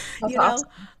 That's you know? awesome.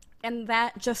 And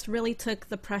that just really took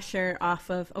the pressure off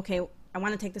of, okay, I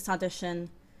want to take this audition,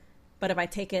 but if I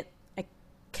take it, I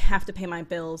have to pay my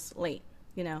bills late,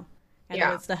 you know? And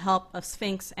it's the help of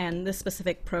Sphinx, and this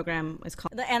specific program is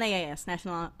called the NAAS,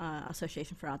 National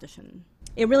Association for Audition.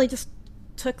 It really just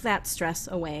took that stress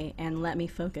away and let me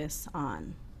focus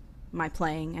on my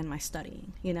playing and my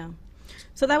studying, you know?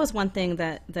 So that was one thing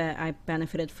that I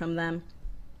benefited from them.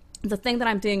 The thing that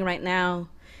I'm doing right now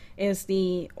is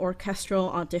the orchestral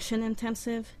audition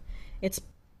intensive. It's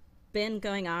been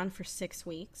going on for 6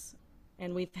 weeks,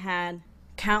 and we've had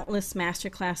countless master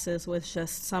classes with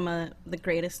just some of the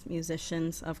greatest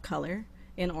musicians of color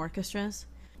in orchestras.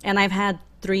 And I've had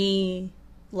 3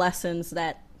 lessons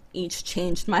that each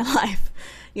changed my life.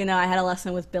 I had a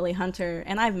lesson with Billy Hunter,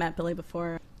 and I've met Billy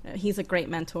before. He's a great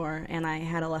mentor. And I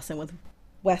had a lesson with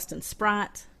Weston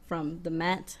Sprott from the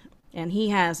Met, and he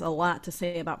has a lot to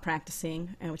say about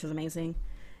practicing, which is amazing.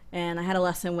 And I had a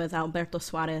lesson with Alberto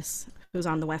Suarez, who's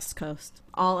on the West Coast.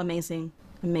 All amazing,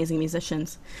 amazing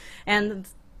musicians. And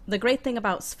the great thing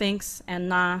about Sphinx and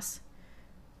Nas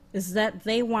is that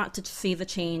they want to see the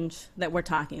change that we're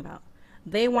talking about.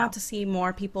 They want to see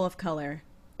more people of color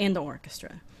in the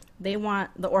orchestra. They want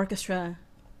the orchestra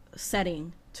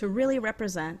setting to really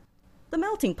represent the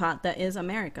melting pot that is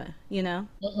America,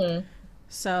 Mm-hmm.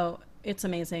 So it's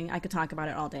amazing. I could talk about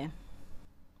it all day.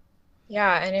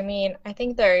 Yeah, and I mean, I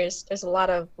think there's a lot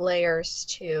of layers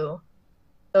to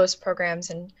those programs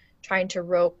and trying to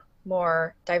rope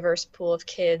more diverse pool of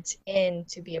kids in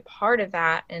to be a part of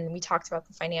that. And we talked about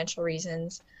the financial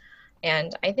reasons.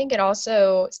 And I think it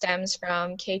also stems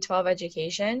from K-12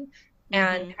 education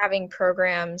and having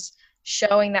programs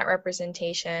showing that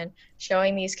representation,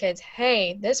 showing these kids,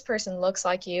 hey, this person looks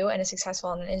like you and is successful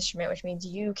on an instrument, which means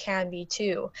you can be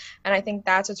too. And I think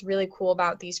that's what's really cool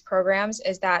about these programs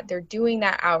is that they're doing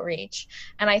that outreach.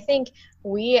 And I think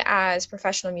we as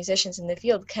professional musicians in the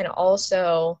field can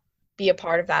also be a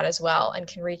part of that as well and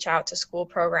can reach out to school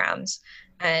programs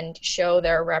and show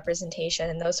their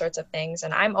representation and those sorts of things.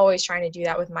 And I'm always trying to do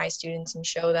that with my students and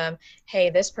show them,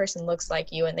 hey, this person looks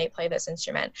like you and they play this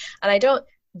instrument. And I don't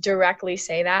directly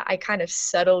say that. I kind of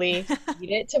subtly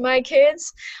feed it to my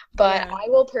kids, but I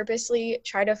will purposely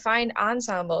try to find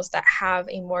ensembles that have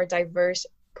a more diverse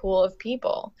pool of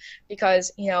people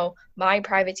because, my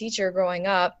private teacher growing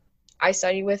up, I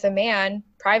studied with a man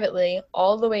privately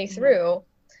all the way through,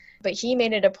 but he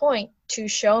made it a point to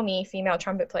show me female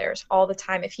trumpet players all the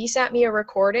time. If he sent me a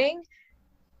recording,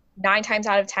 9 times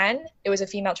out of 10, it was a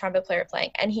female trumpet player playing.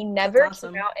 And he never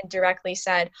came out and directly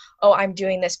said, oh, I'm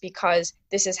doing this because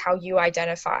this is how you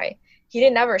identify. He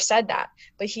didn't ever said that,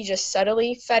 but he just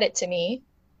subtly fed it to me.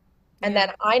 And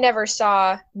then I never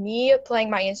saw me playing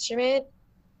my instrument.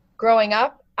 Growing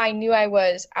up, I knew I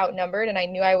was outnumbered and I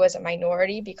knew I was a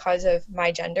minority because of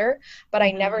my gender, but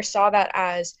I never saw that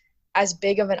as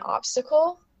big of an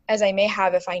obstacle as I may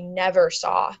have if I never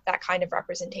saw that kind of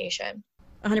representation.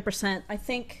 100%. I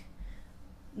think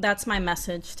that's my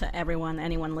message to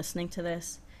anyone listening to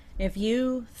this. If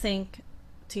you think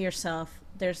to yourself,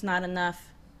 there's not enough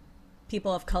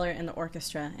people of color in the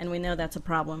orchestra, and we know that's a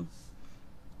problem,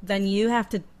 then you have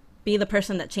to be the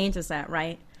person that changes that,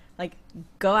 right? Like,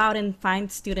 go out and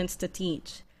find students to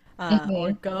teach,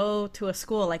 or go to a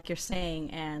school, like you're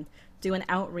saying, and do an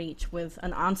outreach with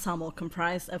an ensemble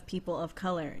comprised of people of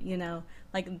color,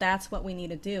 Like, that's what we need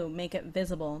to do, make it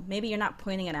visible. Maybe you're not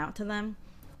pointing it out to them,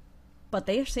 but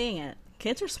they're seeing it.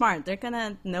 Kids are smart. They're going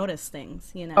to notice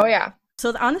things, Oh, yeah.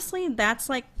 So honestly, that's,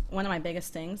 like, one of my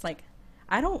biggest things. Like,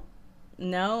 I don't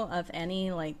know of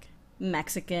any, like,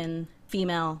 Mexican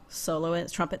female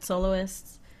trumpet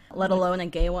soloists, let alone a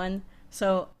gay one.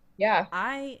 So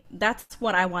that's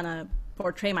what I want to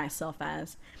portray myself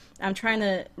as. I'm trying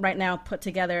to right now put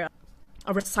together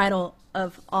a recital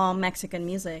of all Mexican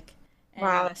music. And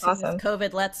wow, that's awesome. If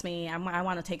COVID lets me, I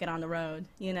want to take it on the road,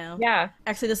 Yeah.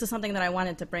 Actually, this is something that I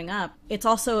wanted to bring up. It's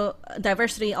also,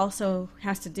 diversity also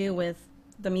has to do with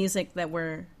the music that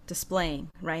we're displaying,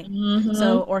 right?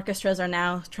 So orchestras are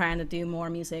now trying to do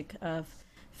more music of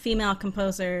female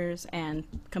composers and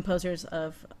composers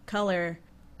of color.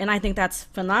 And I think that's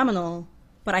phenomenal.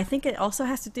 But I think it also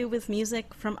has to do with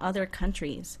music from other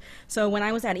countries. So when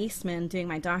I was at Eastman doing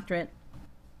my doctorate,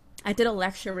 I did a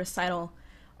lecture recital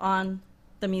on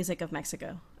the music of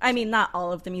Mexico. I mean, not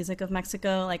all of the music of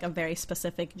Mexico, like a very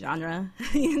specific genre,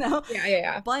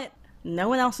 Yeah. But no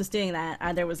one else was doing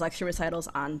that. There was lecture recitals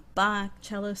on Bach,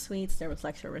 cello suites. There was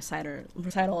lecture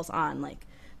recitals on, like,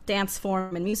 dance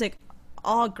form and music.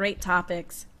 All great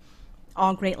topics,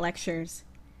 all great lectures.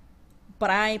 But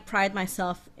I pride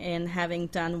myself in having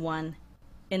done one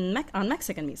on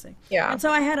Mexican music. Yeah. And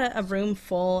so I had a room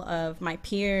full of my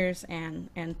peers and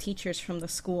teachers from the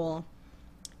school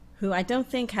who I don't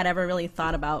think had ever really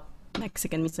thought about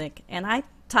Mexican music. And I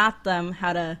taught them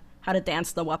how to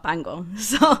dance the huapango.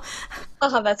 So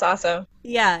that's awesome.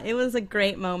 Yeah, it was a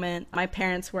great moment. My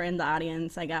parents were in the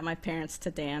audience. I got my parents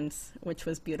to dance, which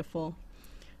was beautiful.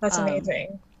 That's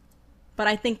amazing. But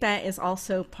I think that is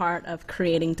also part of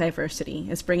creating diversity,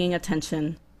 is bringing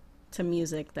attention to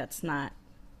music that's not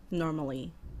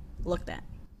normally looked at.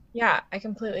 Yeah, I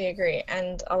completely agree.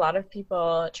 And a lot of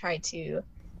people try to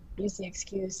use the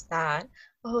excuse that,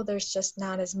 oh, there's just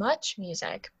not as much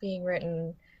music being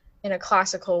written in a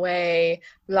classical way,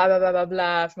 blah blah blah blah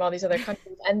blah, from all these other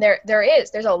countries. And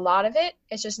there's a lot of it.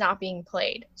 It's just not being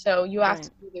played. So you have to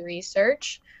do the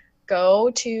research. Go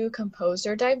to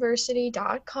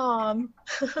composerdiversity.com.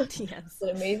 Yes. It's an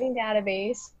amazing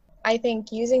database. I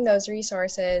think using those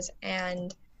resources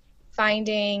and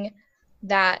finding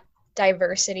that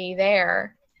diversity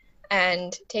there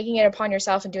and taking it upon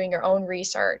yourself and doing your own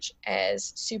research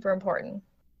is super important.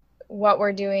 What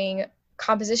we're doing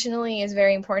compositionally is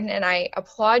very important, and I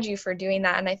applaud you for doing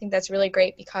that. And I think that's really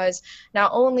great because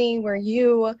not only were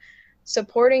you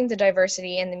supporting the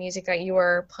diversity in the music that you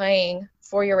were playing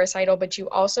for your recital, but you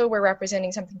also were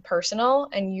representing something personal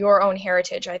and your own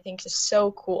heritage. I think is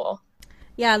so cool.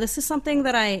 Yeah, this is something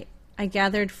that I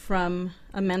gathered from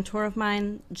a mentor of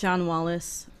mine, John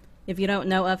Wallace. If you don't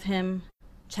know of him,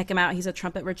 check him out. He's a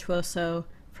trumpet virtuoso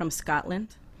from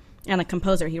Scotland and a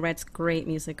composer. He writes great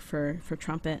music for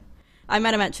trumpet. I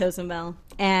met him at Chosen Bell,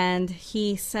 and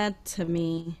he said to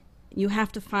me, you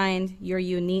have to find your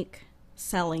unique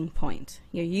selling point,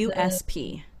 your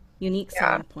USP, unique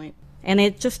selling point. And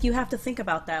you have to think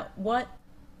about that. What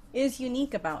is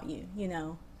unique about you, you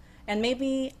know? And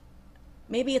maybe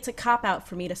it's a cop-out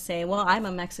for me to say, well, I'm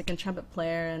a Mexican trumpet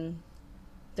player, and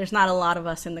there's not a lot of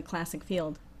us in the classic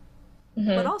field.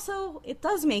 Mm-hmm. But also, it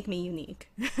does make me unique.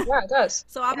 Yeah, it does.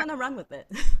 So I'm going to run with it.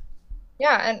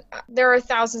 Yeah, and there are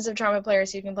thousands of trumpet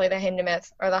players who can play the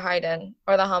Hindemith or the Haydn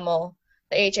or the Hummel,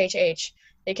 the HHH.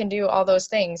 They can do all those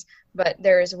things, but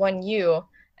there's one you,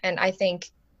 and I think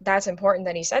that's important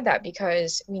that he said that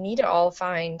because we need to all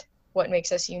find what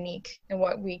makes us unique and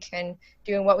what we can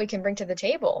do and what we can bring to the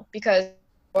table, because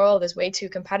the world is way too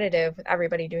competitive with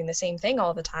everybody doing the same thing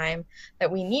all the time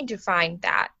that we need to find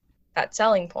that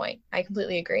selling point. I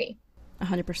completely agree.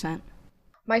 100%.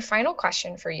 My final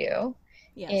question for you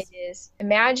is,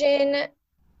 imagine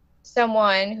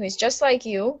someone who's just like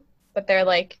you, but they're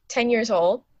like 10 years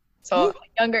old, so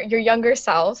your younger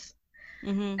self.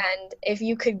 Mm-hmm. And if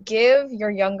you could give your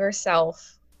younger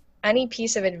self any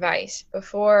piece of advice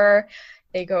before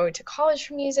they go to college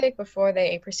for music, before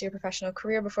they pursue a professional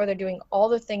career, before they're doing all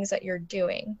the things that you're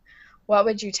doing, what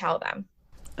would you tell them?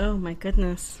 Oh my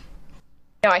goodness.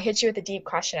 No, I hit you with a deep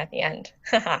question at the end.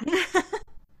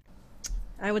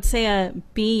 I would say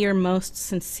be your most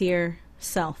sincere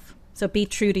self. So be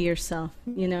true to yourself,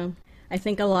 you know. I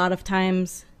think a lot of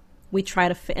times we try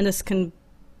to fit, and this can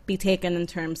be taken in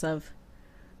terms of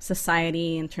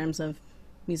society, in terms of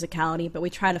musicality, but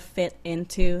we try to fit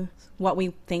into what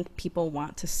we think people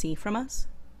want to see from us.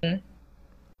 Mm-hmm.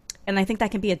 And I think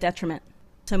that can be a detriment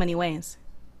so many ways,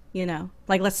 you know.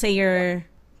 Like, let's say you're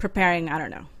preparing, I don't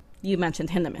know, you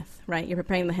mentioned Hindemith, right? You're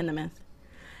preparing the Hindemith,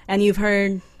 and you've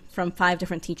heard from 5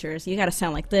 different teachers, you got to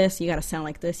sound like this, you got to sound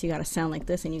like this, you got to sound like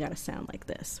this, and you got to sound like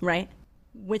this, right?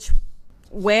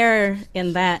 Where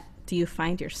in that do you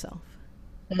find yourself?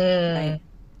 Right?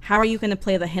 How are you going to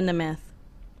play the Hindemith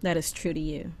that is true to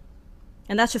you?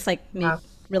 And that's just like me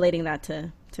relating that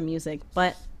to music.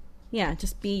 But yeah,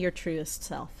 just be your truest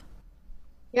self.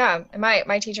 Yeah, and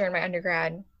my teacher in my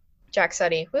undergrad, Jack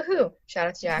Suddy, woohoo, shout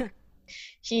out to Jack.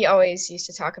 He always used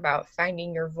to talk about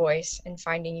finding your voice and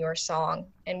finding your song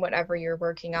in whatever you're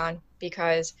working on,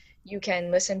 because you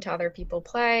can listen to other people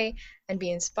play and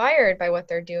be inspired by what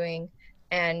they're doing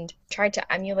and try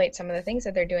to emulate some of the things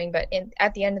that they're doing. But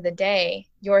at the end of the day,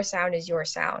 your sound is your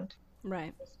sound.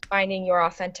 Right. Finding your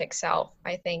authentic self,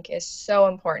 I think, is so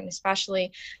important,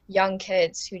 especially young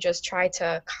kids who just try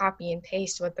to copy and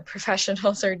paste what the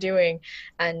professionals are doing.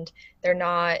 And they're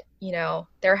not, you know,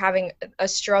 they're having a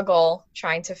struggle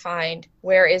trying to find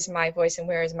where is my voice and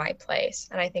where is my place.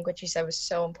 And I think what you said was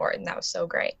so important. That was so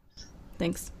great.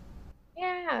 Thanks.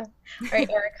 Yeah. All right,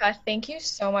 Erica, thank you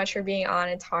so much for being on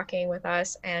and talking with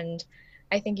us. And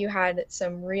I think you had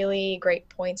some really great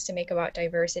points to make about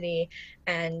diversity.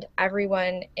 And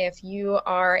everyone, if you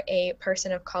are a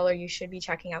person of color, you should be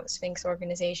checking out the Sphinx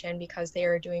organization, because they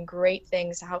are doing great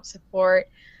things to help support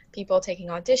people taking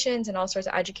auditions and all sorts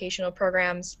of educational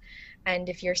programs. And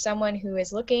if you're someone who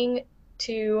is looking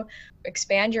to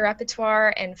expand your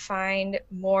repertoire and find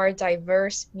more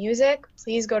diverse music,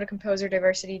 please go to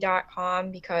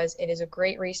composerdiversity.com, because it is a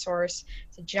great resource.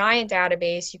 It's a giant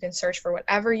database. You can search for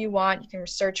whatever you want. You can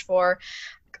search for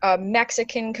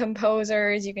Mexican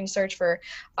composers, you can search for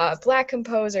Black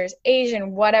composers,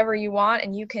 Asian, whatever you want,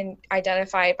 and you can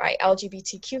identify by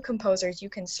LGBTQ composers. You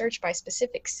can search by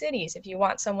specific cities if you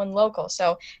want someone local.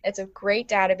 So it's a great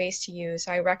database to use.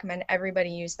 So I recommend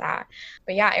everybody use that.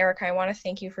 But yeah, Erica, I want to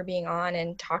thank you for being on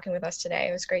and talking with us today.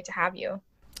 It was great to have you.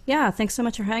 Yeah, thanks so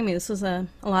much for having me. This was a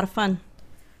lot of fun.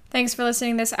 Thanks for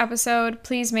listening to this episode.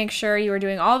 Please make sure you are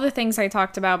doing all the things I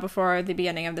talked about before the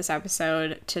beginning of this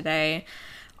episode today.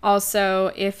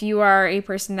 Also, if you are a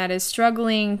person that is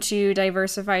struggling to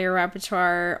diversify your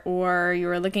repertoire or you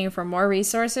are looking for more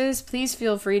resources, please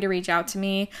feel free to reach out to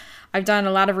me. I've done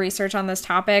a lot of research on this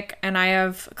topic, and I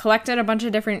have collected a bunch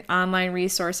of different online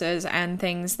resources and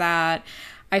things that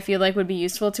I feel like would be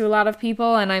useful to a lot of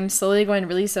people, and I'm slowly going to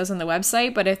release those on the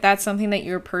website. But if that's something that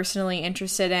you're personally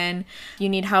interested in, you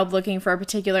need help looking for a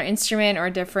particular instrument or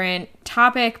a different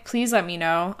topic, please let me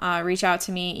know. Reach out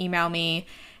to me, email me,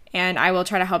 and I will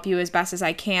try to help you as best as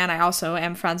I can. I also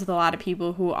am friends with a lot of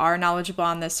people who are knowledgeable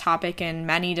on this topic in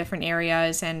many different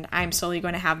areas, and I'm slowly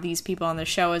going to have these people on the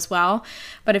show as well.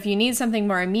 But if you need something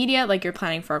more immediate, like you're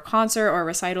planning for a concert or a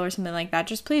recital or something like that,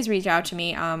 just please reach out to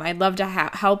me. I'd love to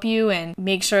help you and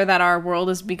make sure that our world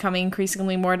is becoming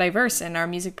increasingly more diverse in our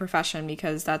music profession,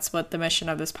 because that's what the mission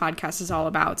of this podcast is all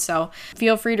about. So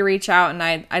feel free to reach out, and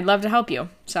I'd love to help you.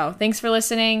 So thanks for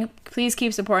listening. Please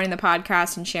keep supporting the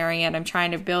podcast and sharing it. I'm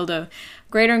trying to build a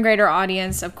greater and greater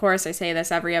audience. Of course, I say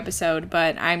this every episode,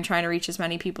 but I'm trying to reach as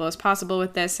many people as possible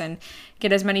with this and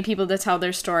get as many people to tell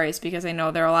their stories, because I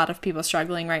know there are a lot of people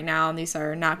struggling right now, and these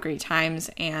are not great times.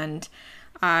 And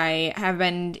I have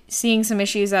been seeing some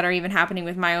issues that are even happening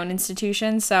with my own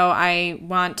institution, so I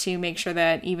want to make sure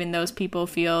that even those people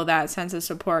feel that sense of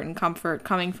support and comfort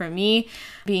coming from me,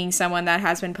 being someone that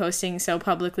has been posting so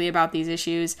publicly about these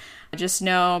issues. Just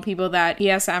know, people, that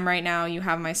ESM right now, you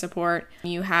have my support,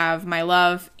 you have my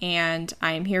love, and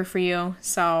I am here for you.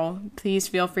 So please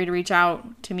feel free to reach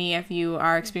out to me if you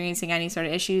are experiencing any sort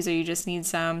of issues or you just need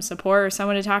some support or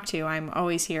someone to talk to. I'm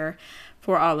always here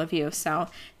for all of you. So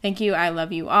thank you. I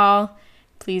love you all.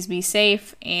 Please be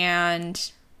safe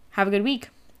and have a good week.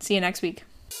 See you next week.